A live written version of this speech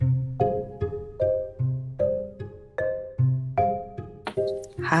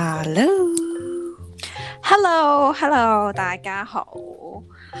Hello，大家好。我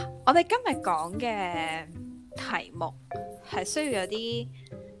哋今日講嘅題目係需要有啲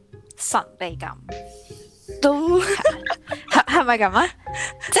神秘感，都係咪咁啊？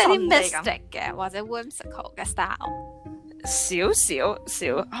即係啲神秘感 mystic 嘅或者 whimsical 嘅 style，少，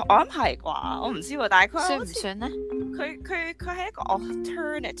我諗係啩，我唔知喎，但係佢算唔算呢？佢係一個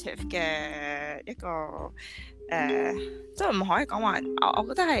alternative 嘅一個即係唔可以講話，我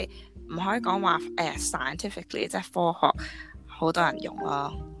覺得係唔可以講話scientifically 即係科學好多人用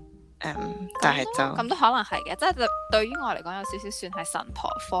咯。但係就咁都可能係嘅，即係對於我嚟講有少少算係神婆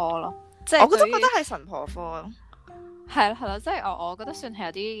科咯。即係我覺得係神婆科咯。係咯，即係我覺得算係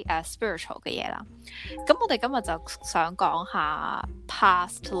有啲spiritual 嘅嘢啦。咁我哋今日就想講下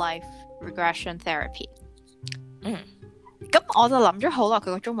past life regression therapy。咁我就諗咗好耐，佢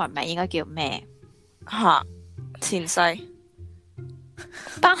個中文名應該叫咩？前世。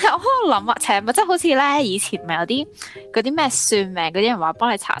但係我喺度諗啊，係咪即係好似咧以前咪有啲嗰啲咩算命嗰啲人話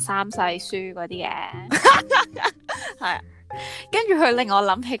幫你查三世書嗰啲嘅？係。跟住佢令我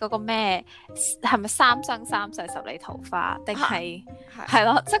諗起嗰個咩係咪三生三世十里桃花？定係係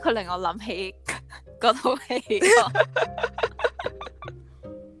咯？即係佢令我諗起嗰套戲咯。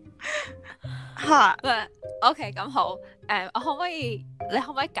OK， 咁好。我可唔可以？你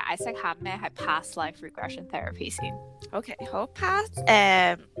可唔可以解釋下咩係 past life regression therapy 先 ？OK， 好 past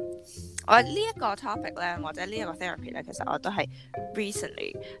我呢一個 topic 咧，或者呢一個 therapy 咧，其實我都係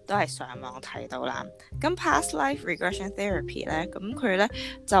recently 都係上網睇到啦。咁 past life regression therapy 咧，咁佢咧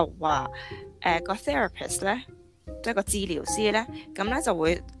就話個 therapist 咧，即係個治療師咧，咁咧就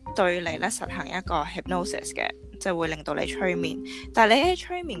會對你咧實行一個 hypnosis 嘅。即係會令到你催眠，但係你喺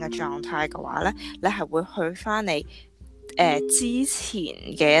催眠嘅狀態嘅話咧，你係會去翻你之前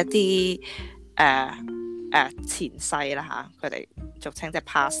嘅一啲前世啦嚇，佢哋俗稱即係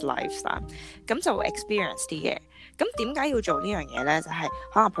past lives 啦，咁就會 experience 啲嘢。咁點解要做呢樣嘢咧？就係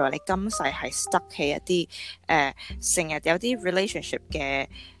可能譬如話你今世係 stuck 喺一啲成日有啲 relationship 嘅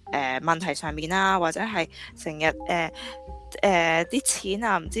問題上面啦，或者係成日啲錢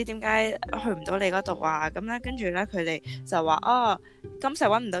啊，唔知點解去唔到你嗰度啊，咁咧跟住咧佢哋就話今世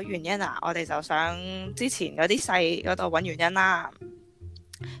揾唔到原因啊，我哋就想之前嗰啲世嗰度揾原因啦，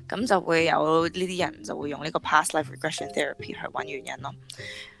咁就會有呢啲人就會用呢個 past life regression therapy 去揾原因咯。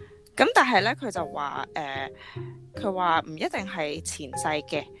咁但係咧佢就話佢話唔一定係前世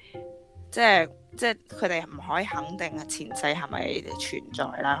嘅，即係佢哋唔可以肯定前世係咪存在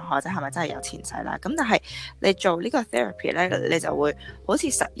啦，或者係咪真係有前世啦。咁但係你做呢個 therapy 咧，你就會好似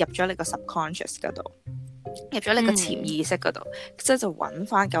入咗你個 subconscious 嗰度，入咗你個潛意識嗰度，即係就揾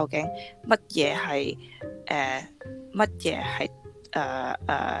翻究竟乜嘢係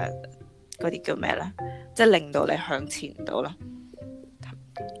嗰啲叫咩咧？即係令到你向前到咯。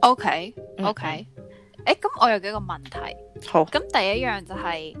OK，咁我有幾個問題。好。咁第一樣就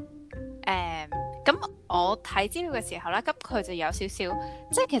係咁我睇資料嘅時候咧，咁佢就有少少，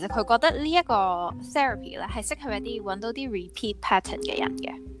即係其實佢覺得呢一個 therapy 咧係適合一啲揾到啲 repeat pattern 嘅人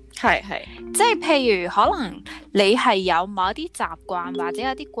嘅。係，即係譬如可能你係有某一啲習慣或者有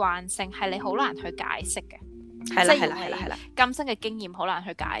啲慣性係你好難去解釋嘅。係啦，今生嘅經驗好難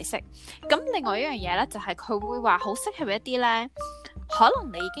去解釋。咁另外一樣嘢咧，就係佢會話好適合一啲咧，可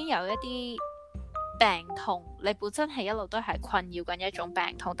能你已經有一啲病痛，你本身係一路都係困擾緊一種病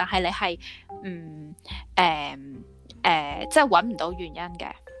痛，但係你係即係揾唔到原因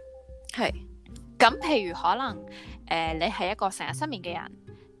嘅。係。咁譬如可能你係一個成日失眠嘅人，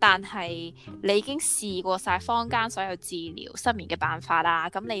但係你已經試過晒坊間所有治療失眠嘅辦法啦，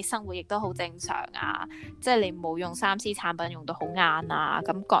咁你生活亦都好正常啊，即係你冇用3C 產品用到好晏啊，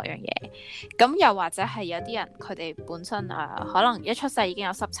咁各樣嘢。咁又或者係有啲人佢哋本身可能一出世已經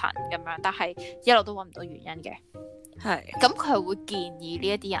有濕疹咁樣，但係一路都揾唔到原因嘅。係。咁佢會建議呢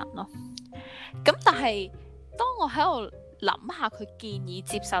一啲人咯。咁但係當我喺度諗下佢建議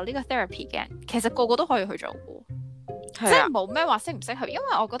接受呢個 therapy 嘅人，其實個個都可以去做嘅。即係冇咩話適唔適合，因為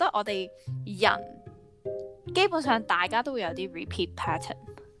我覺得我哋人基本上大家都會有啲 repeat pattern。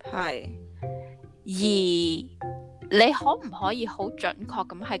係。而你可唔可以好準確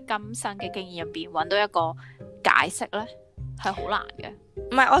咁喺今生嘅經驗入邊揾到一個解釋咧？係好難嘅。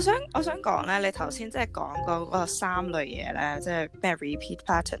唔係，我想講咧，你頭先即係講嗰3類嘢咧，即係咩 repeat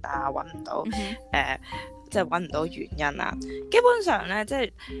pattern 啊，揾唔到即係揾唔到原因啊。基本上咧，即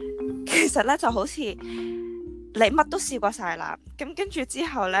係其實咧就好似你乜都試過晒啦，咁跟住之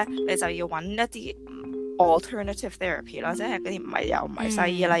後咧，你就要揾一啲 alternative therapy 啦，即係嗰啲又唔係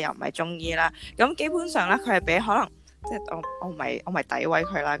西醫啦，又唔係中醫啦。咁基本上咧，佢係俾可能即係我唔係詆毀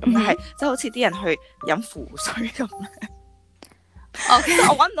佢啦，咁但係即係好似啲人去飲符水咁咧。OK，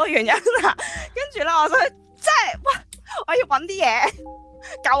我揾唔到原因啦。跟住咧，我就即係哇，我要揾啲嘢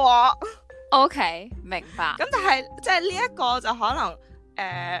救我。OK，明白。咁但係即係呢一個就可能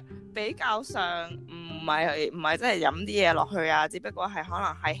比較上唔係即係飲啲嘢落去啊，只不過係可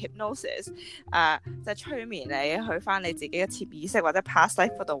能係 hypnosis 即係催眠你去翻你自己嘅潛意識或者 past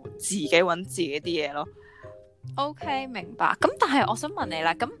life 嗰度自己揾自己啲嘢咯。OK，明白。咁但係我想問你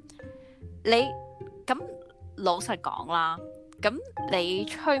啦，咁老實講啦，咁你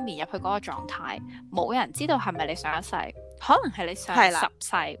催眠入去嗰個狀態，冇人知道係咪你上一世，可能係你上10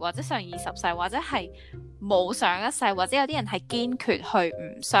世或者上20世，或者係冇上一世，或者有啲人係堅決去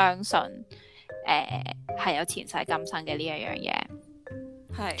唔相信係有前世今生嘅呢一樣嘢。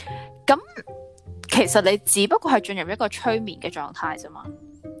係。咁其實你只不過係進入一個催眠嘅狀態啫嘛。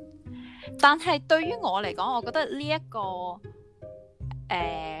但係對於我嚟講，我覺得呢一個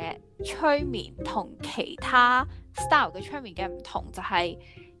催眠同其他 style 嘅催眠嘅唔同，就係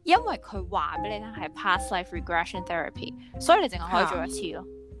因為佢話俾你聽係 past life regression therapy， 所以你淨係可以做一次咯。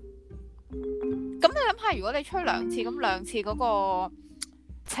咁你諗下，如果你吹2次，咁2次嗰個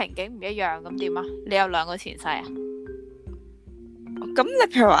情景唔一樣，咁點啊？你有2個前世啊？咁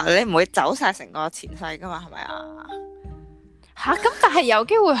你譬如話你唔會走晒成個前世噶嘛？係咪啊？吓，咁但係有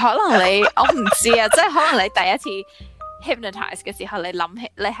機會可能你我唔知啊，即係可能你第一次 hypnotize 嘅時候，你諗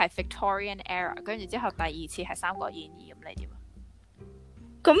起你係 Victorian era， 跟住之後第2次係三國演義，咁你點啊？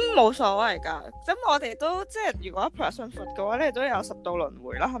咁冇所謂㗎，咁我哋都即係如果 person 佛嘅話，你都有10道輪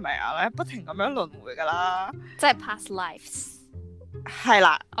迴啦，係咪啊？你不停咁樣輪迴㗎啦，即係 past lives。係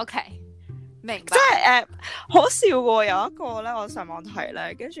啦。OK， 明白。即係好笑嘅，有一個咧，我上網睇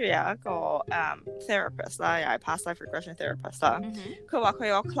咧，跟住有一個therapist 啦，又係 past life regression therapist 啦，佢話佢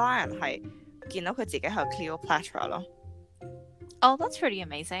有個 client 係見到佢自己係 Cleopatra 咯。Oh, that's pretty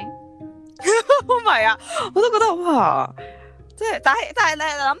amazing。唔係啊，我都覺得哇！即係，但係你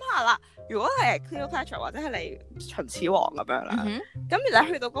諗下啦，如果係 Cleopatra 或者係你秦始皇咁樣啦，咁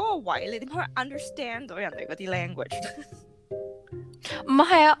你去到嗰個位，你點可以 understand 到人哋嗰啲 language？ 唔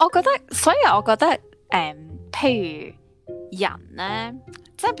係啊，我覺得，所以我覺得，譬如人咧，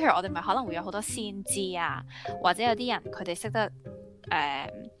即係譬如我哋咪可能會有好多先知啊，或者有啲人佢哋識得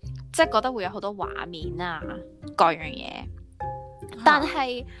即係覺得會有好多畫面啊，各樣嘢，但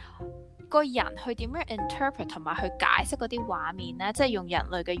係個人去點樣 interpret 同埋去解釋嗰啲畫面咧，即係用人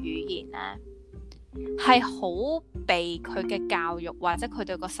類嘅語言咧，係好被佢嘅教育或者佢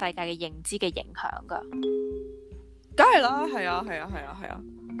對個世界嘅認知嘅影響噶。梗係啦，係啊。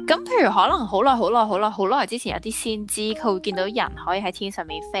咁譬如可能好耐之前有啲先知，佢會見到人可以喺天上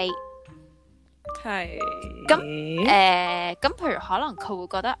面飛。係。咁譬如可能佢會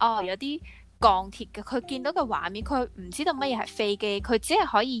覺得有啲鋼鐵嘅，佢見到嘅畫面，佢唔知道乜嘢係飛機，佢只係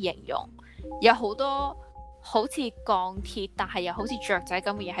可以形容有好多好似鋼鐵，但係又好似雀仔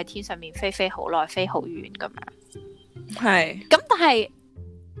咁嘅嘢喺天上面飛好耐，飛好遠咁樣。係。咁但係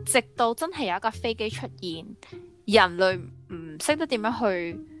直到真係有一架飛機出現，人類唔識得點樣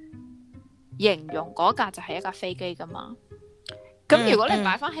去形容嗰架就係一架飛機噶嘛。咁如果你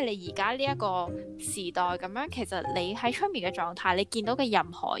擺翻喺你而家呢一個時代咁樣，其實你喺催眠嘅狀態，你見到嘅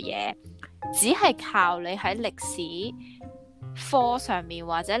任何嘢，只係靠你喺歷史科上面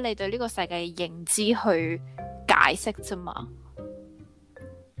或者你對呢個世界嘅認知去解釋啫嘛。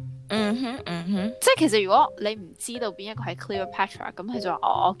即係其實如果你唔知道邊一個係 Cleopatra， 咁佢就話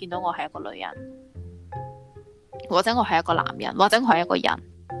我見到我係一個女人，或者我係一個男人，或者我係一個人，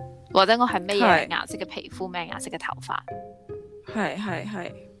或者我係咩嘢顏色嘅皮膚，咩顏色嘅頭髮。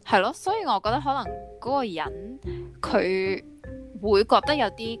係咯，所以我覺得可能嗰個人佢會覺得有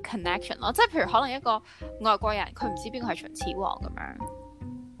啲 connection 咯，即係譬如可能一個外國人佢唔知邊個係秦始皇咁樣，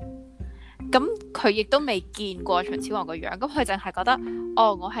咁佢亦都未見過秦始皇個樣，咁佢淨係覺得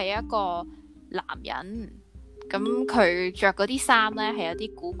我係一個男人，咁佢着嗰啲衫咧係有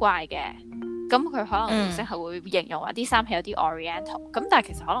啲古怪嘅，咁佢可能即係會形容話啲衫係有啲 Oriental，咁但係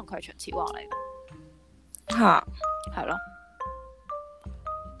其實可能佢係秦始皇嚟嘅。係咯。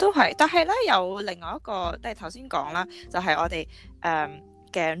都係，但係咧有另外一個，即係頭先講啦，就係我哋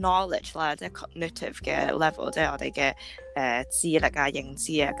嘅 knowledge 啦，即係 cognitive 嘅 level，即係我哋嘅智力啊、認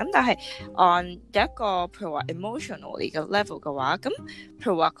知啊。咁但係有一個譬如話 emotionally 嘅 level 嘅話，咁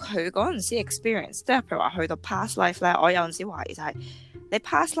譬如話佢嗰陣時 experience，即係譬如話去到 past life 咧，我有陣時懷疑就係你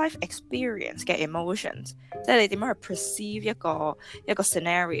past life experience 嘅 emotions，即係你點樣去 perceive 一個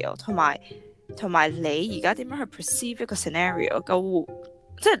scenario，同埋你而家點樣去 perceive 一個 scenario 嘅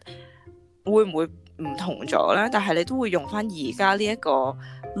即係會唔會唔同咗咧？但係你都會用翻而家呢一個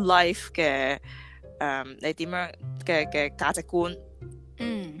life 嘅你點樣嘅價值觀，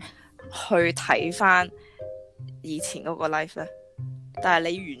去睇翻以前嗰個 life 咧？但係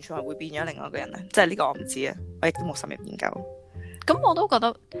你完全係會變咗另外一個人咧？即係呢個我唔知啊，我亦都冇深入研究。咁我都覺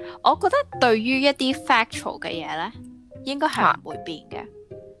得，我覺得對於一啲 factual 嘅嘢咧，應該係唔會變嘅。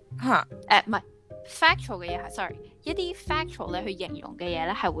嚇唔係 factual 嘅嘢係，sorry，一啲 factual 你去形容嘅嘢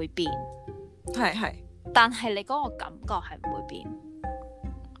咧係會變，係，但係你嗰個感覺係唔會變。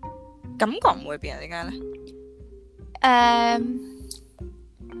感覺唔會變啊？點解咧？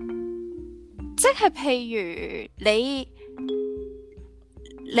即係譬如你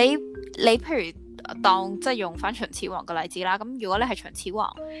譬如當即係用翻秦始皇嘅例子啦，咁如果你係秦始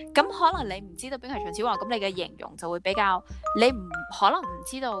皇，咁可能你唔知道邊個係秦始皇，咁你嘅形容就會比較，你唔可能唔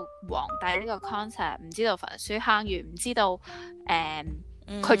知道皇帝呢個 concept， 唔知道焚書坑儒，唔知道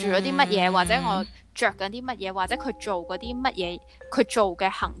佢做咗啲乜嘢，或者我着緊啲乜嘢，或者佢做嗰啲乜嘢，佢做嘅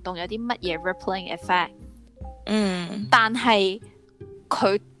行動有啲乜嘢 rippling effect。但係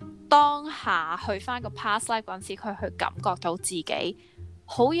佢當下去翻個 past life 嗰陣時，佢去感覺到自己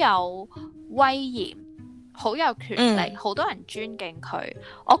好有威嚴，好有權力，好多人尊敬佢。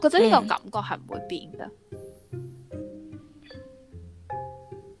我覺得呢個感覺係唔會變㗎。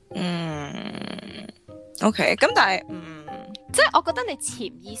OK， 咁但係即係我覺得你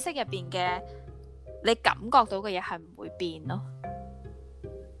潛意識入邊嘅你感覺到嘅嘢係唔會變咯。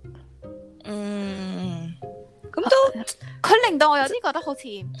咁都佢令到我有啲覺得好似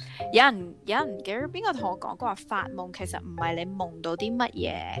有人記得邊個同我講過話，發夢其實唔係你夢到啲乜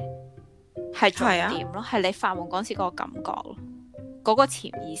嘢係重點咯，係你發夢嗰時嗰個感覺咯，嗰個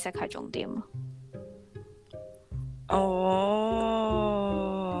潛意識係重點咯。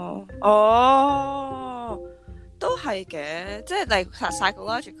都係嘅，即係你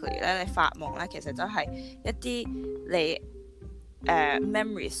psychologically 咧，你發夢咧，其實都係一啲你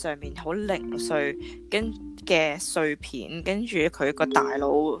memory 上面好零碎跟嘅碎片，跟住佢個大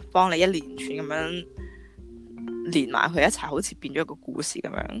腦幫你一連串咁樣連埋佢一齊，好似變咗一個故事咁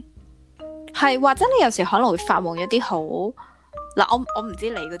樣。係，或者你有時可能會發夢一啲好嗱，我唔知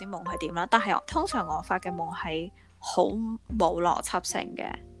你嗰啲夢係點啦，但係通常我發嘅夢係好冇邏輯性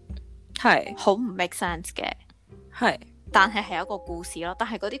嘅，係好唔 make sense 嘅，係，但係係一個故事咯。但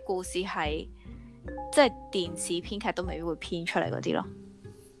係嗰啲故事係即係電視編劇都未必會編出嚟嗰啲咯。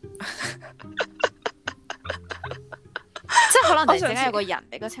即係可能突然之間有個人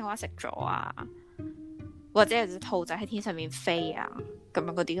俾個青蛙食咗啊，或者有隻兔仔喺天上面飛啊，咁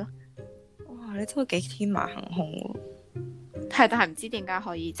樣嗰啲咯。哇，你真係幾天馬行空喎！係，但係唔知點解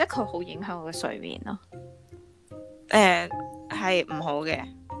可以，即係佢好影響我嘅睡眠咯。係唔好嘅，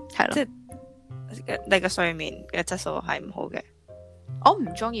係咯，即係你嘅睡眠嘅質素係唔好嘅。我唔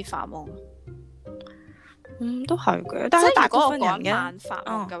中意發夢。都係嘅，但係大部分人嘅晚發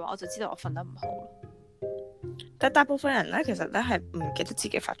夢嘅話，我就知道我瞓得唔好。但係大部分人咧，其實咧係唔記得自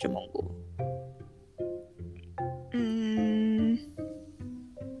己發咗夢嘅。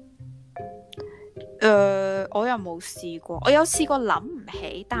我又冇試過，我有試過諗唔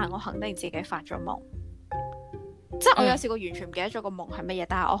起，但係我肯定自己發咗夢。即係我有試過完全唔記得咗個夢係乜嘢，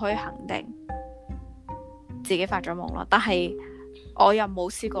但係我可以肯定自己發咗夢咯。但係我又冇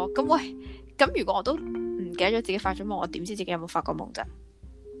試過。咁喂，咁如果我都唔記得咗自己發咗夢，我點知自己有冇發過夢啫？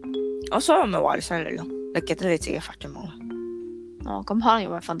所以我咪話你犀利咯，你記得你自己發咗夢啦。咁可能因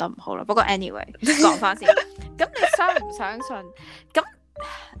為瞓得唔好啦。不過 anyway， 講翻先。咁你相唔相信？咁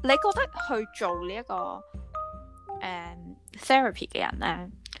你覺得去做呢一個therapy 嘅人咧，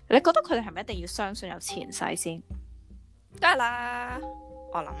你覺得佢哋係咪一定要相信有前世先？梗係啦，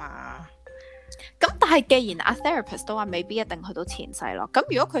我諗下。咁但係既然阿 therapist 都話未必一定去到前世咯，咁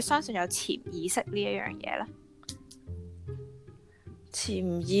如果佢相信有潛意識呢一樣嘢咧？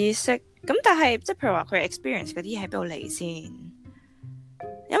潛意識咁，但係即係譬如話佢 experience 嗰啲嘢喺邊度嚟先？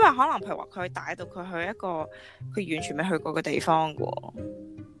因為可能譬如話佢帶到佢去一個佢完全未去過嘅地方嘅。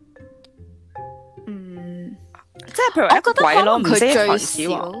即係譬如我覺得可能佢最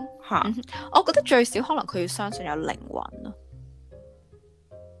少我覺得最少可能佢要相信有靈魂咯。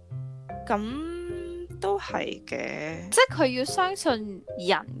咁都係嘅，即係佢要相信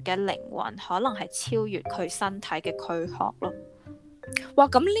人嘅靈魂可能係超越佢身體嘅軀殼咯。哇，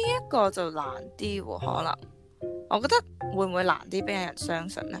咁呢一個就難啲喎，可能我覺得會唔會難啲俾人相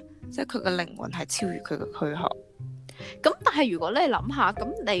信呢？即係佢嘅靈魂係超越佢嘅軀殼。咁但係如果你諗下，咁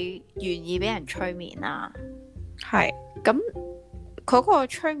你願意俾人催眠啊？係，咁嗰個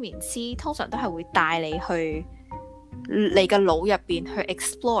催眠師通常都係會帶你去你嘅腦入邊去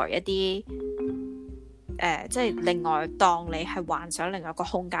explore 一啲即係另外當你係幻想另外一個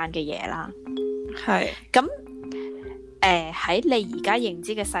空間嘅嘢啦。係，咁喺你而家認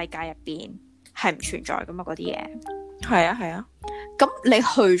知嘅世界入邊係唔存在噶嘛？嗰啲嘢係啊。咁你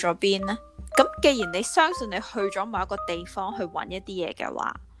去咗邊呢？咁既然你相信你去咗某一個地方去揾一啲嘢嘅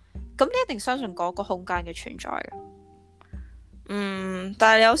話，咁你一定相信嗰個空間嘅存在嘅。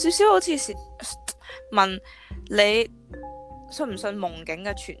但係有少少好似問你信唔信夢境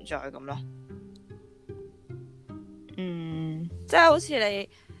嘅存在咁咯。即係好似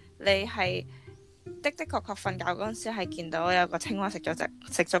你係的確瞓覺嗰陣時係見到有個青蛙食咗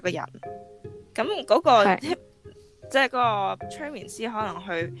個人，咁嗰個即係嗰個催眠師可能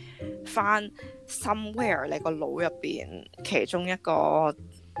去翻 somewhere 你個腦入邊其中一個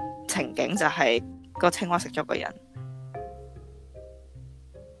情景就係個青蛙食咗個人，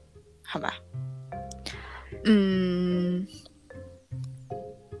係咪啊？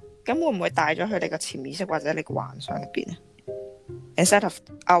咁會唔會帶咗去你個潛意識或者你個幻想入邊咧？Instead of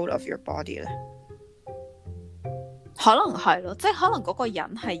out of your body 咧，可能係咯，即係可能嗰個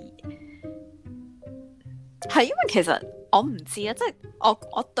人係因為其實我唔知啊，即係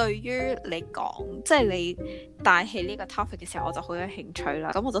我對於你講，即係你帶起呢個 topic 嘅時候，我就好有興趣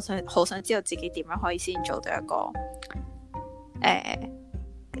啦。咁我就好想知道自己點樣可以先做到一個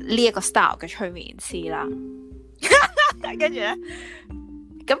呢一個 style 嘅催眠師啦。跟住咧，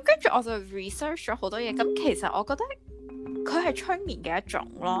咁跟住我就 research 咗好多嘢。咁其實我覺得佢係催眠嘅一種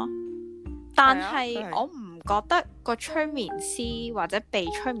咯，但係我唔覺得個催眠師或者被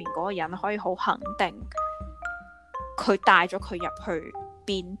催眠嗰個人可以好肯定佢帶咗佢入去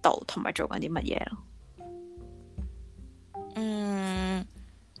邊度同埋做緊啲乜嘢咯。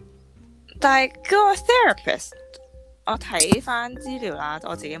但係嗰個 therapist， 我睇翻資料啦，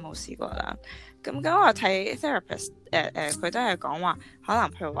我自己冇試過啦。咁我睇 therapist， 佢都係講話，可能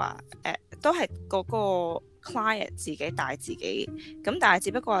譬如話，都係嗰個 client 自己帶自己，咁但係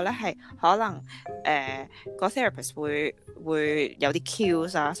只不過咧係可能個 therapist 會有啲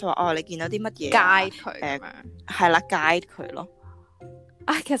cues 啊，所以話你見到啲乜嘢guide佢係啦 guide 佢咯。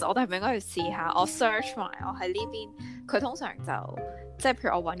其實我哋係咪應該去試下？我 search 埋我喺呢邊，佢通常就即係譬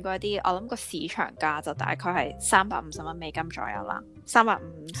如我揾過一啲，我諗個市場價就大概係350蚊美金左右啦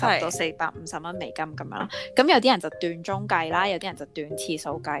，350到450蚊美金咁樣啦。咁有啲人就斷鐘計啦，有啲人就斷次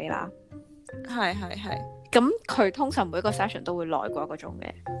數計啦。係。咁佢通常每個 session 都會耐過1個鐘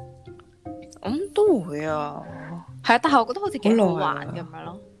嘅。都會啊。係啊，但係我覺得好似幾好玩咁樣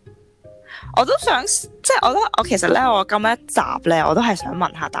咯。我都想，即係我其實咧，我咁一集咧，我都係想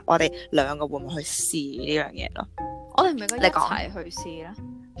問下，我哋兩個會唔會去試呢樣嘢咯？我哋係咪應該一齊去試咧？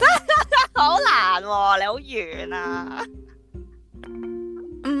好難喎，你好遠啊！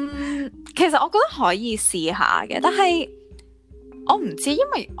其實我覺得可以試下嘅，但係我唔知，因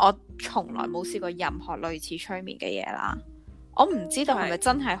為我從來冇試過任何類似催眠嘅嘢啦，我唔知道係咪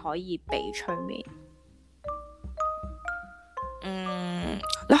真係可以被催眠。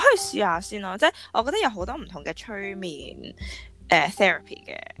你可以試下先咯，即係我覺得有好多唔同嘅催眠therapy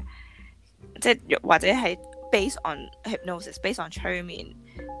嘅，即係或者係 based on hypnosis、based on 催眠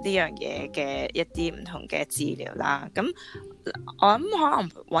呢樣嘢嘅一啲唔同嘅治療啦。咁我諗可能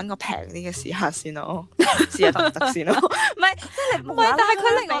揾個平啲嘅試下先咯，試下得唔得先咯？唔係，即係唔係，但係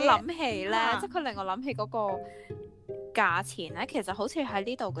佢令我諗起咧，即係佢令我諗起嗰個價錢咧，其實好似喺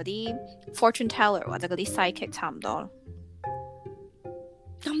呢度嗰啲 fortune teller 或者嗰啲 psychic 差唔多咯。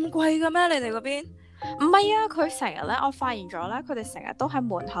咁貴嘅咩？你哋嗰邊？唔係啊，佢成日咧，我發現咗咧，佢哋成日都喺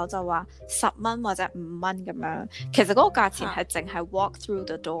門口就話10蚊或者5蚊咁樣。其實嗰個價錢係淨係 walk through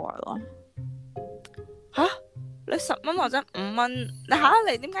the door 咯。吓？你10蚊或者5蚊？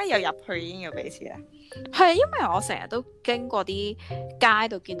你點解又入去已經要俾錢啊？係因為我成日都經過啲街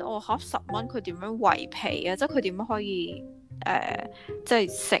度見到10蚊，佢點樣圍皮啊？即係佢點樣可以即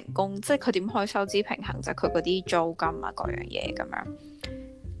係成功？即係佢點可以收支平衡？就係佢嗰啲租金啊，各樣嘢咁樣。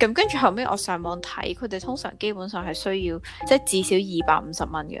咁跟住後尾我上網睇，佢哋通常基本上係需要即係至少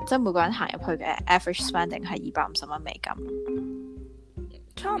250蚊嘅，即係每個人行入去嘅 average spending 係250蚊美金，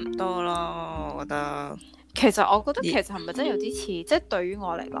差唔多咯，我覺得。其實我覺得其實係咪真係有啲似，即係對於我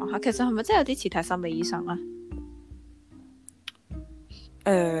嚟講嚇，其實係咪真係有啲似睇心理醫生咧？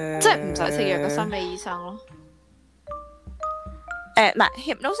即係唔使食藥嘅心理醫生咯。唔係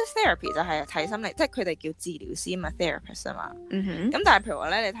hypnosis therapy 就係睇心理，即係佢哋叫治療師嘛 therapist 啊嘛。咁但係譬如話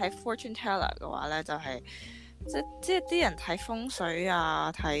咧，你睇 fortune teller 嘅話咧，就係即係啲人睇風水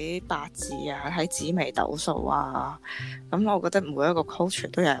啊、睇八字啊、睇紫微斗數啊。咁我覺得每一個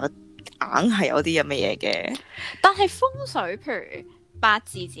culture 都有硬係有啲咁嘅嘢嘅。但係風水，譬如八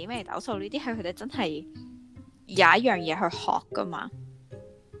字、紫微斗數呢啲，係佢哋真係有一樣嘢去學噶嘛。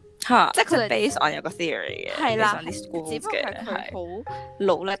即係佢哋 base on 有個 theory 嘅，係啦，只不過係佢好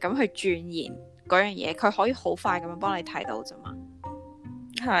努力咁去鑽研嗰樣嘢，佢可以好快咁樣幫你睇到啫嘛。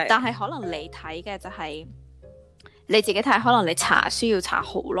係，但係可能你睇嘅就係你自己睇，可能你查書要查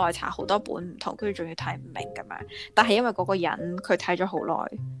好耐，查好多本唔同，跟住仲要睇唔明咁樣。但係因為嗰個人佢睇咗好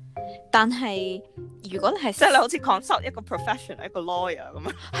耐，但係如果你係即係你好似 consult 一個 professional 一個 lawyer 咁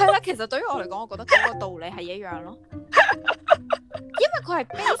樣。係啦，其實對於我嚟講，我覺得嗰個道理係一樣咯。因為佢係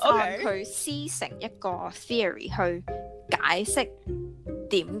base on 佢師承一個 theory 去解釋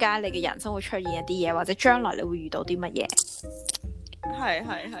點解你嘅人生會出現一啲嘢，或者將來你會遇到啲乜嘢。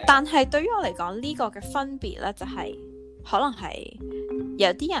係。但係對於我嚟講，呢個嘅分別咧，就係可能係有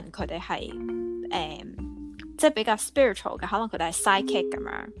啲人佢哋係即係比較 spiritual 嘅，可能佢哋係 psychic 咁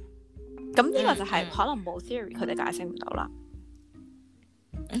樣。咁呢個就係可能冇 theory 佢哋解釋唔到啦。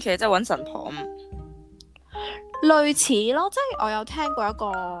其實即係揾神婆類似咯，即係我有聽過一個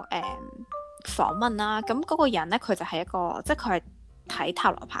訪問啦。咁嗰個人咧，佢就係一個即係佢係睇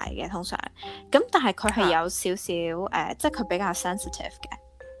塔羅牌嘅通常。咁但係佢係有少少即係佢比較 sensitive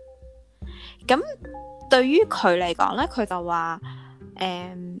嘅。咁對於佢嚟講咧，佢就話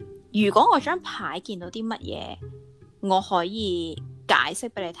如果我張牌見到啲乜嘢，我可以解釋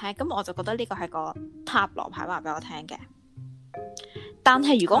俾你聽。咁我就覺得呢個係個塔羅牌話俾我聽嘅。但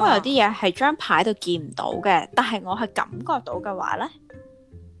係如果我有啲嘢係張牌度見唔到嘅，但係我係感覺到嘅話咧，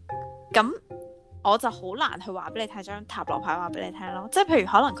咁我就好難去話俾你睇張塔羅牌話俾你聽咯。即係譬如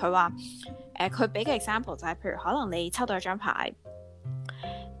可能佢話佢俾嘅 example 就係譬如可能你抽到一張牌，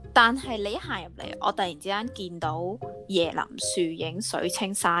但係你一行入嚟，我突然之間見到椰林樹影、水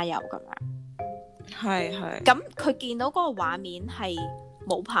清沙幼咁樣。係。咁佢見到嗰個畫面係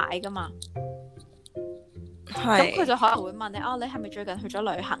冇牌噶嘛？咁佢就可能會問你你係咪最近去咗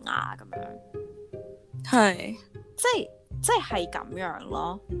旅行啊？咁樣係，即係咁樣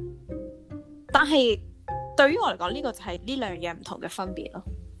咯。但係對於我嚟講，呢個就係呢兩樣嘢唔同嘅分別咯。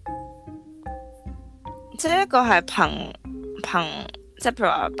即係一個係憑，即係譬如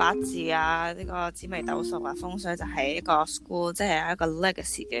話八字啊，呢個紫微斗數啊，風水就係一個 school， 即係一個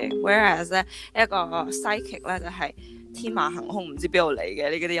legacy 嘅。Whereas 咧一個 psychic 咧就係天馬行空，唔知邊度嚟嘅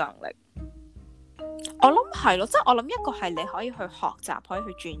呢啲能力。我諗係咯，即係我諗一個係你可以去學習，可以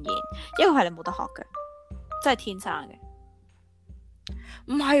去鑽研，一個係你冇得學嘅，即係天生嘅。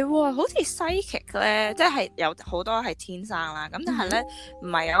唔係喎，好似 psychic 咧，即係有好多係天生啦。咁但係咧，唔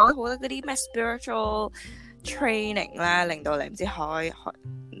係有好多嗰啲咩 spiritual training 咧，令到你唔知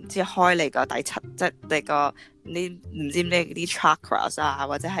開你個第七，即係你個你唔知咩嗰啲 chakras 啊，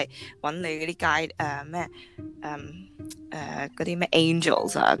或者係揾你嗰啲 guide 咩嗰啲咩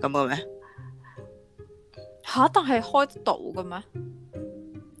angels 啊咁嘅咩？但係開得到嘅咩？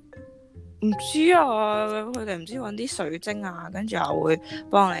唔知啊，佢哋唔知揾啲水晶啊，跟住又會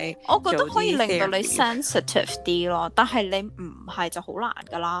幫你。我覺得可以令到你 sensitive 啲咯，但係你唔係就好難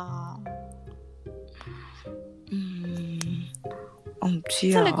噶啦。我唔知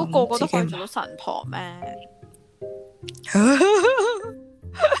啊。即係你估個個都可以做到神婆咩？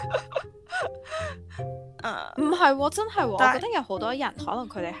唔係喎，真係喎，我覺得有好多人可能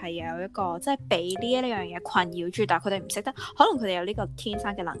佢哋係有一個即係俾呢一樣嘢困擾住，但係佢哋唔識得，可能佢哋有呢個天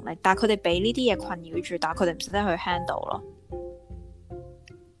生嘅能力，但係佢哋俾呢啲嘢困擾住，但係佢哋唔識得去 handle 咯。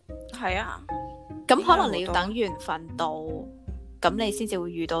係啊，咁可能你要等緣分到，咁你先至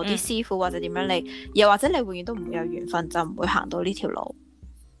會遇到啲師傅或者點樣你，又或者你永遠都唔會有緣分，就唔會行到呢條路。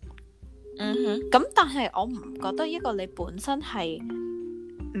咁但係我唔覺得一個你本身係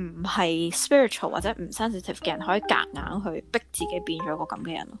唔係 spiritual 或者唔 sensitive 嘅人可以夾硬去逼自己變咗個咁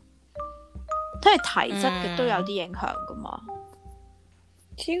嘅人咯，即係體質嘅都有啲影響噶嘛。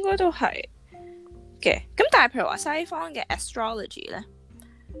應該都係嘅。咁但係譬如話西方嘅 astrology 咧，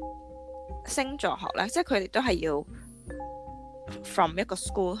星座學咧，即係佢哋都係要 from 一個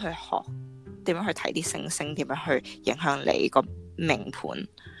school 去學點樣去睇啲星星，點樣去影響你個命盤。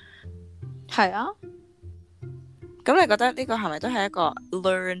係啊。咁你覺得呢個係咪都係一個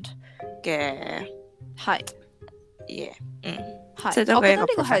learned 嘅係嘢？係。即係我覺得呢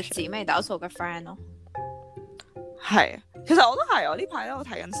個係紫微斗數嘅 friend 咯。係，其實我都係，我呢排都有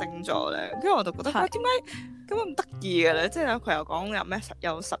睇緊星座咧，跟住我就覺得點解咁得意嘅咧？即係佢又講有咩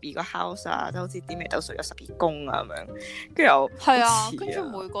有12個 house 啊，即係好似紫微斗數有12宮啊咁樣，跟住又係啊，跟住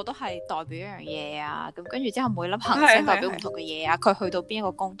每個都係代表一樣嘢啊，咁跟住之後每粒行星代表唔同嘅嘢啊，佢去到邊一個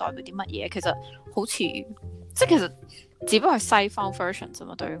宮代表啲乜嘢，其實好似即係其實只不過係西方 version 啫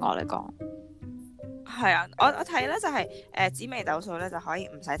嘛，對於我嚟講。係啊，我睇咧就係紫微斗數咧就可以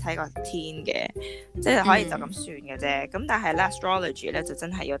唔使睇個天嘅，即係可以就咁算嘅啫。咁但係咧 astrology 咧就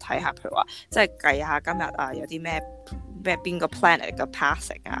真係要睇下，譬如話即係計下今日啊有啲咩邊個 planet 嘅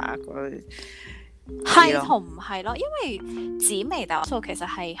passing 啊嗰係同唔係咯？因為紫微斗數其實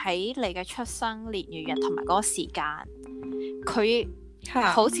係喺你嘅出生年月日同埋嗰個時間，佢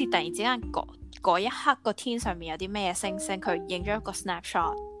好似突然之間嗰一刻個天上面有啲咩星星，佢影咗一個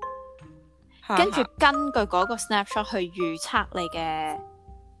snapshot， 跟住根據嗰個 snapshot 去預測你嘅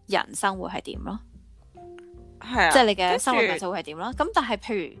人生會係點咯。係啊，即係你嘅生活模式會係點咯。咁但係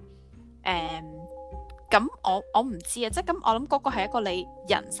譬如咁我唔知啊，即係咁我諗嗰個係一個你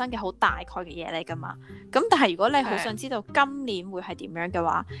人生嘅好大概嘅嘢嚟噶嘛。咁但係如果你好想知道今年會係點樣嘅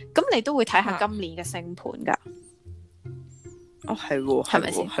話，咁你都會睇下今年嘅星盤噶。哦，係喎，係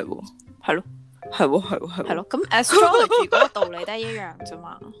咪先？係咯，係咯，係咯。咁 astrology 嗰個道理都係一樣啫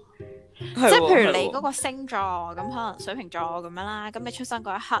嘛。即係譬如你嗰個星座咁，可能水瓶座咁樣啦。咁你出生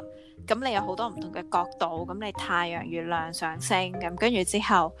嗰一刻，咁你有好多唔同嘅角度。咁你太陽、月亮上升咁，跟住之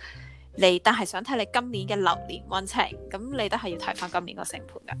後你但係想睇你今年嘅流年運程，咁你都係要睇翻今年個星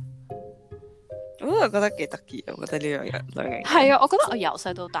盤噶。我都覺得幾得意，我覺得呢樣嘢係啊，我覺得我由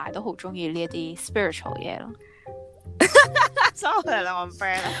細到大都好中意呢一啲 spiritual 嘢咯。所以我哋兩個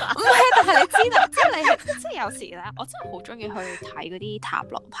friend 啊，唔係，但係你知道，即係你即係有時咧，我真係好中意去睇嗰啲塔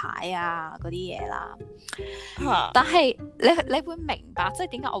羅牌啊嗰啲嘢啦。但係你會明白，即係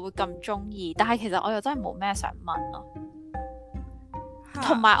點解我會咁中意？但係其實我又真係冇咩想問咯。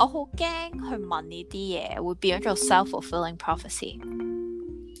同埋我好驚去問呢啲嘢，會變咗做 self-fulfilling prophecy。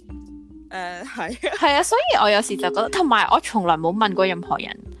係啊，所以我有時就覺得，同埋我從來冇問過任何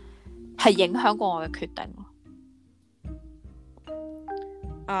人，係影響過我嘅決定。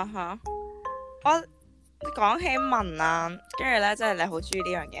我講起問啊，跟住咧，即係你好中意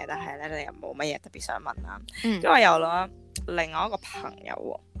呢樣嘢，但係咧你又冇乜嘢特別想問啦。跟住我又攞另外一個朋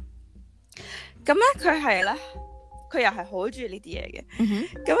友喎，咁咧佢又係好中意呢啲嘢嘅。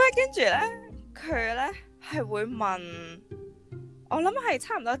咁咧跟住咧，佢咧係會問，我諗係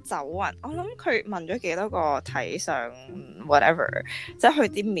差唔多走運。我諗佢問咗幾多個睇相 whatever， 即係去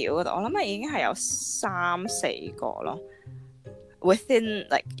啲廟嗰度，我諗係已經係有3-4個咯。within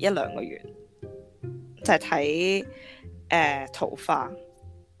like 1-2個月就係睇桃花。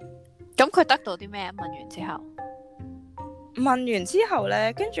咁佢得到啲咩？問完之後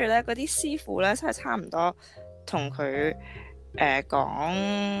咧，跟住咧嗰啲師傅咧真係差唔多同佢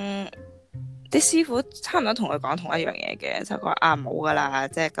講，啲師傅差唔多同佢講同一樣嘢嘅，就話冇噶啦，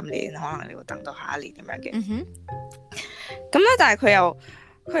即係今年可能你會等到下一年咁樣嘅。咁咧，但係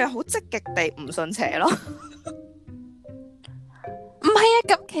佢又好積極地唔信邪咯。唔係啊，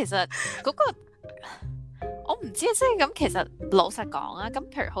咁其實嗰個我唔知啊，即係咁其實老實講啊，咁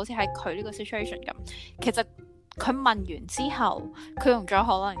譬如好似喺佢呢個 situation 咁，其實佢問完之後，佢用咗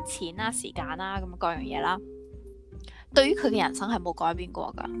可能錢啦、時間啦咁各樣嘢啦，對於佢嘅人生係冇改變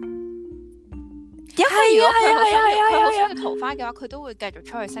過噶。因為如果佢好中意桃花嘅話，佢都會繼續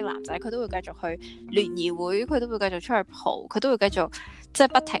出去識男仔，佢都會繼續去聯誼會，佢都會繼續出去蒲，佢都會繼續即係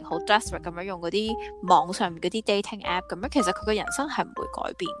不停好 desperate 咁樣用嗰啲網上面嗰啲 dating app 咁樣。其實佢嘅人生係唔會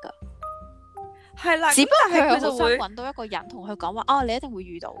改變噶，係啦。只不過佢就想揾到一個人同佢講話，你一定會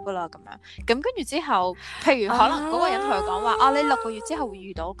遇到噶啦咁樣。咁跟住之後，譬如可能嗰個人同佢講話，你6個月之後會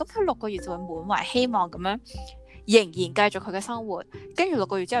遇到，咁佢6個月就會滿懷希望咁樣。仍然繼續佢嘅生活，跟住6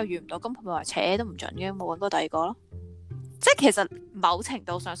個月之後遇唔到，咁佢咪話扯都唔準嘅，冇揾過第二個咯。即係其實某程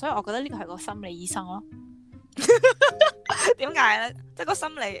度上，所以我覺得呢個係個心理醫生咯。點解咧？即係個心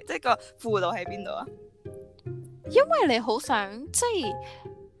理，即係個輔導喺邊度啊？因為你好想，即係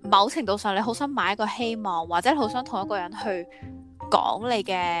某程度上你好想買一個希望，或者你好想同一個人去講你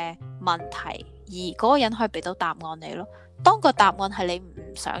嘅問題，而嗰個人可以俾到答案你咯。當個答案係你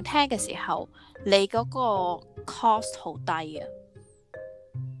唔想聽嘅時候，你嗰個 cost 好低啊！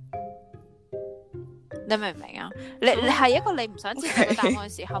你明唔明啊？你係一個你唔想知道個答案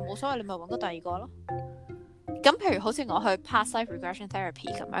嘅時候，冇所謂，你咪揾個第二個咯。咁譬如好似我去 past life regression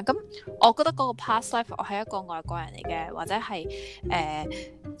therapy 咁樣，咁我覺得嗰個 past life 我係一個外國人嚟嘅，或者係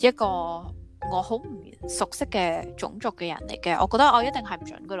一個我好唔熟悉嘅種族嘅人嚟嘅，我覺得我一定係唔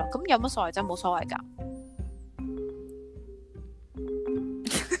準噶啦。咁有乜所謂啫？冇所謂㗎。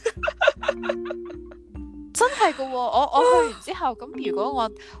真係噶喎！我去完之後，咁如果我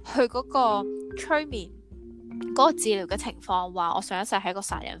去嗰個催眠嗰個治療嘅情況，話我上一世係一個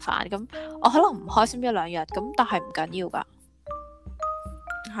殺人犯，咁我可能唔開心1-2日，咁但係唔緊要噶。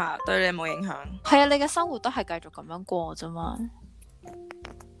嚇，對你冇影響。係啊，你嘅生活都係繼續咁樣過啫嘛。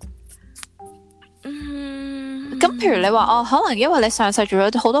咁譬如你話可能因為你上世做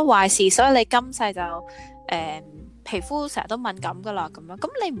咗好多壞事，所以你今世就皮膚成日都敏感噶啦，咁樣，咁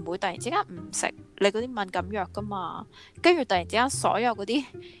你唔會突然之間唔食你嗰啲敏感藥噶嘛？跟住突然之間所有嗰啲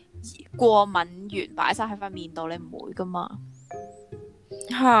過敏源擺晒喺塊面度，你唔會噶嘛？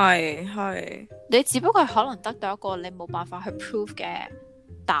係，你只不過係可能得到一個你冇辦法去 prove 嘅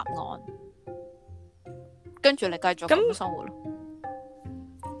答案，跟住你繼續咁生活咯。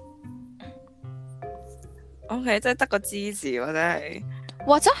OK， 即係得個知字喎，真係。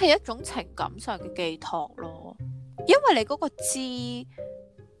或者係一種情感上嘅寄託咯，因為你嗰個知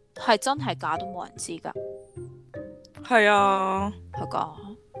係真係假都冇人知㗎。係啊，係㗎，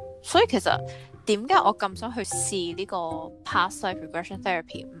所以其實點解我咁想去試呢個 past life regression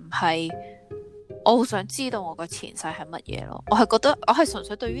therapy？ 唔係我好想知道我個前世係乜嘢咯，我係覺得我係純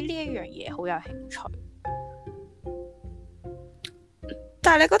粹對於呢一樣嘢好有興趣。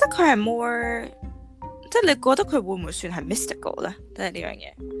但係你覺得佢係 more， 即係你覺得佢會唔會算係 mystical 咧？即係呢樣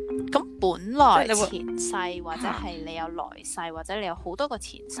嘢。咁本來前世或者係你有來世，或者你有好多個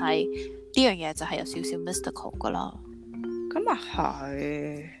前世，呢樣嘢就係有少少 mystical 噶啦。咁又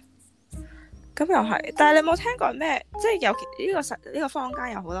係，咁又係。但係你冇聽過咩？即係有呢個坊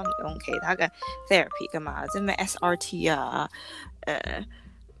間有好多唔同其他嘅 therapy 噶嘛？即係咩 SRT 啊，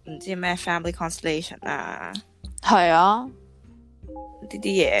唔知咩 family constellation 啊，係啊，呢啲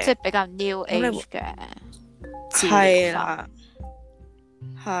嘢即係比較 new age 嘅。係啦，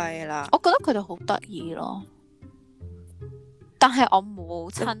係啦。我覺得佢哋好得意咯，但係我冇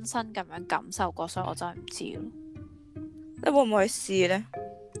親身咁樣感受過，所以我真係唔知咯。你會唔會去試咧？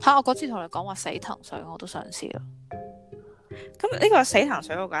我嗰次同你講話死藤水，我都想試咯。咁呢個死藤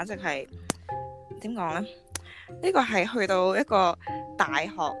水我簡直係點講咧？呢個係去到一個大學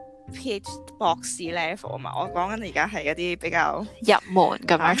PhD 博士 level 啊嘛。我講緊而家係一啲比較入門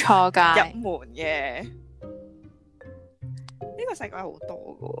咁樣初階。入門嘅。呢個世界好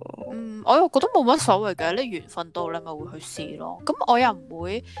多㗎。我又覺得冇乜所謂嘅，你緣分到你咪會去試咯。咁我又唔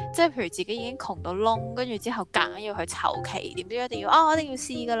會即係譬如自己已經窮到窿，跟住之後夾硬要去籌期，點都一定要我一定要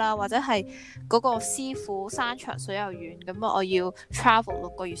試㗎啦。或者係嗰個師傅山長水又遠，咁我要 travel 6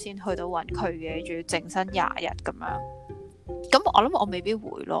個月先去到揾佢嘅，仲要淨身20日咁樣。咁我諗我未必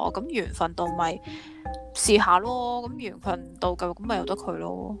會咯。咁緣分到咪試下咯。咁緣分到嘅咁咪由得佢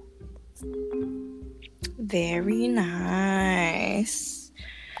咯。Very nice。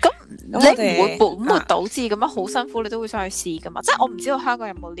咁你唔會本末倒置咁樣好辛苦，你都會想去試噶嘛？即係我唔知道香港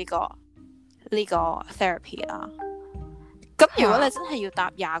有冇呢個 therapy 啦。咁如果你真係要搭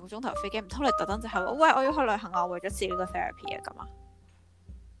20個鐘頭飛機，唔通你特登就係喂我要去旅行啊，為咗試呢個 therapy 啊咁啊？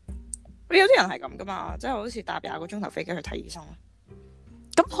有啲人係咁噶嘛，即係好似搭20個鐘頭飛機去睇醫生。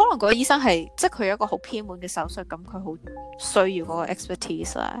咁可能嗰個醫生係即係佢有一個好偏門嘅手術，咁佢好需要嗰個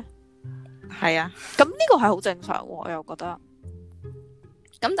expertise 咧。係啊，咁呢個係好正常喎，我又覺得。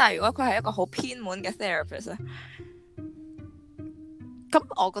咁但係如果佢係一個好偏門嘅 therapist 咧，咁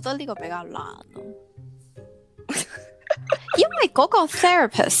我覺得呢個比較難咯，因為嗰個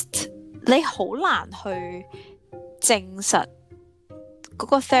therapist 你好難去證實嗰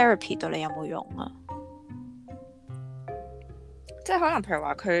個 therapy 對你有冇用啊。即係可能譬如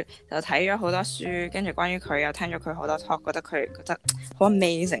話佢就睇咗好多書，跟住關於佢又聽咗佢好多 talk，覺得好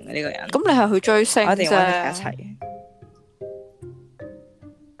amazing 嘅呢個人。咁你係去追星啫，我一定要揾佢一齊。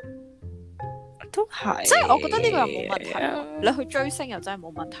都係，即係我覺得呢個又冇問題。你去追星又真係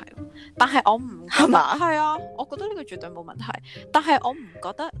冇問題。但係我唔係嘛？係啊，我覺得呢個絕對冇問題。但係我唔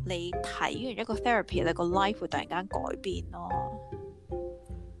覺得你睇完一個 therapy，你個 life 會突然間改變咯。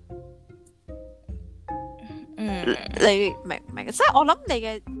你明唔明？即係我諗你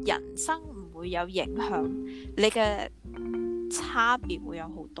嘅人生唔會有影響，你嘅差別會有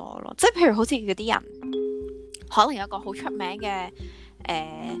好多咯。即係譬如好似嗰啲人，可能有一個好出名嘅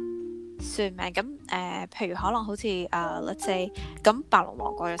算命咁譬如可能好似let's say 咁白龍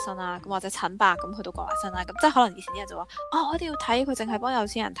王過咗身啦，咁或者陳伯咁佢都過埋身啦，咁即係可能以前啲人就話我一定要睇佢，淨係幫有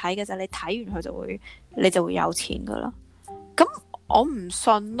錢人睇嘅啫，你睇完佢你就會有錢噶啦。咁我唔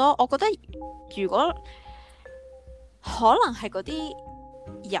信咯，我覺得如果可能係嗰啲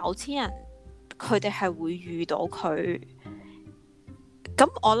有錢人，佢哋係會遇到佢。咁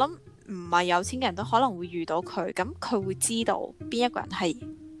我諗唔係有錢嘅人都可能會遇到佢，咁佢會知道邊一個人係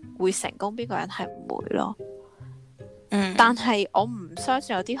會成功，邊個人係唔會咯。但係我唔相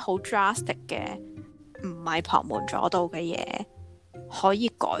信有啲好 drastic 嘅，唔係旁門左道嘅嘢，可以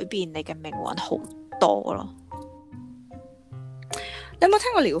改變你嘅命運好多咯。你有冇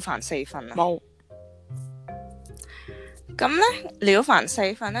聽過了凡四訓啊？冇。咁咧，了凡四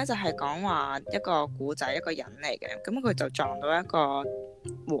訓咧就係講話一個古仔，一個人嚟嘅，咁佢就撞到一個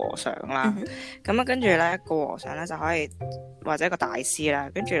和尚啦。咁跟住咧個和尚咧就可以，或者一個大師啦，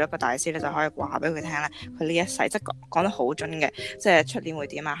跟住咧個大師咧就可以話俾佢聽咧，佢呢一世即係講得好準嘅，即係出年會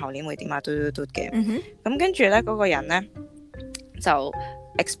點啊，後年會點啊，嘟嘅。咁跟住咧嗰個人咧就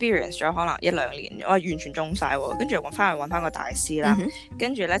experience 咗可能1-2年，我完全中晒喎，跟住揾翻個大師啦，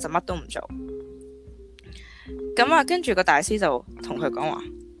跟住咧就乜都唔做。咁啊，跟住個大師就同佢講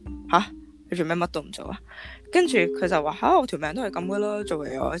話，你做咩乜都唔做啊？跟住佢就話嚇，我條命都係咁噶啦，做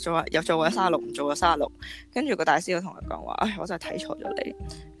嚟又做咗36，唔做咗36。跟住個大師就同佢講話，唉，我真係睇錯咗你。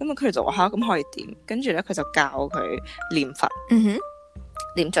咁佢就話嚇，咁可以點？跟住咧佢就教佢念佛，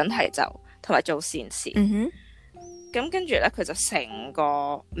念準提咒，同埋做善事。咁跟住咧佢就成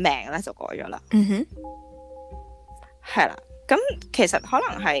個命咧就改咗啦。係啦，咁其實可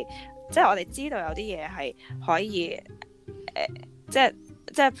能係即係我哋知道有啲嘢係可以即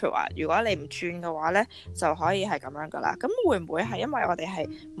係譬如話，如果你唔轉嘅話咧，就可以係咁樣噶啦。咁會唔會係因為我哋係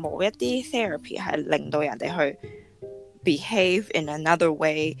冇一啲 therapy 係令到人哋去 behave in another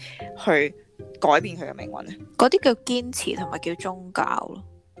way 去改變佢嘅命運咧？嗰啲叫堅持同埋叫宗教咯。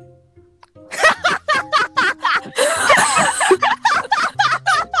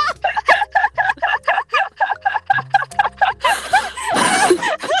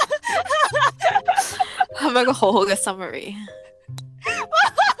係咪一個好好嘅 summary？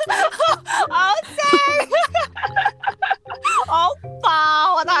 好正，好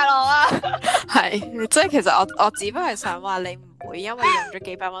爆啊，大佬啊！係，即係其實我只不過係想話，你唔會因為用咗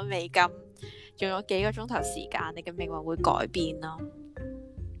幾百蚊美金，用咗幾個鐘頭時間，你嘅命運會改變咯。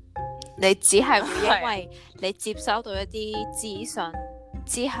你只係會因為你接收到一啲資訊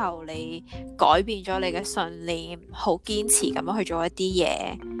之後，你改變咗你嘅信念，好堅持咁樣去做一啲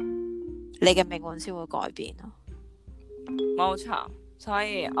嘢，你嘅命運先會改變咯。冇錯。所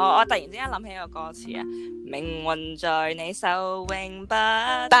以我突然之間諗起個歌詞啊，命運在你手永不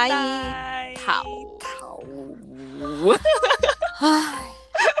低頭。唉，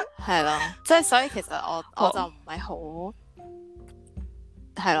係咯，即係所以其實我就唔係好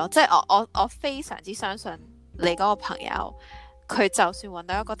係咯，即係我非常之相信你嗰個朋友，佢就算揾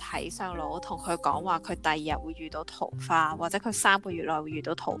到一個睇相佬同佢講話，佢第二日會遇到桃花，或者佢3個月內會遇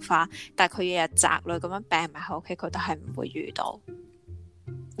到桃花，但係佢日日宅女咁樣病埋喺屋企，佢都係唔會遇到。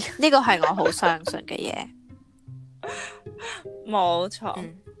呢個係我好相信嘅嘢，冇錯。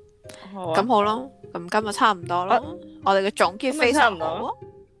咁好咯，咁今日差唔多咯。我哋嘅總結非常好，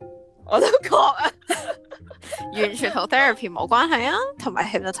我都覺啊，完全同 therapy 冇關係啊，同埋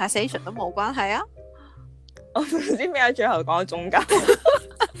hypnotization 都冇關係啊。我唔知點解最後講到宗教，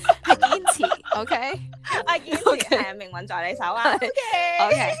係堅持 ，OK？堅持係命運在你手啊。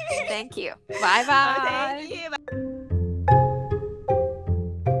OK，thank you，拜拜。